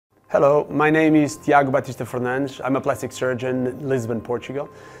Hello, my name is Tiago Baptista Fernandes. I'm a plastic surgeon in Lisbon, Portugal.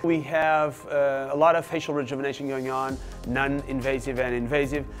 We have a lot of facial rejuvenation going on, non-invasive and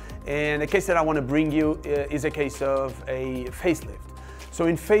invasive. And the case that I want to bring you is a case of a facelift. So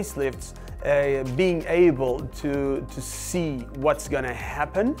in facelifts, being able to see what's going to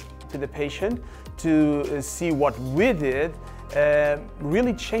happen to the patient, to see what we did,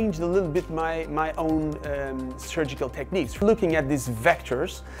 really changed a little bit my own surgical techniques. Looking at these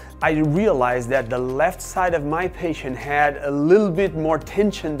vectors, I realized that the left side of my patient had a little bit more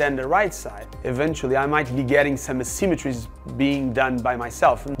tension than the right side. Eventually, I might be getting some asymmetries being done by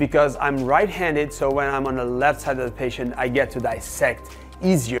myself. Because I'm right-handed, so when I'm on the left side of the patient, I get to dissect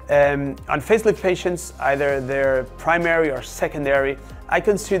easier. On facelift patients, either they're primary or secondary, I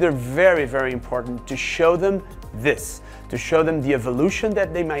consider very, very important to show them this, to show them the evolution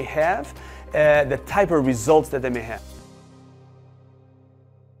that they may have, the type of results that they may have.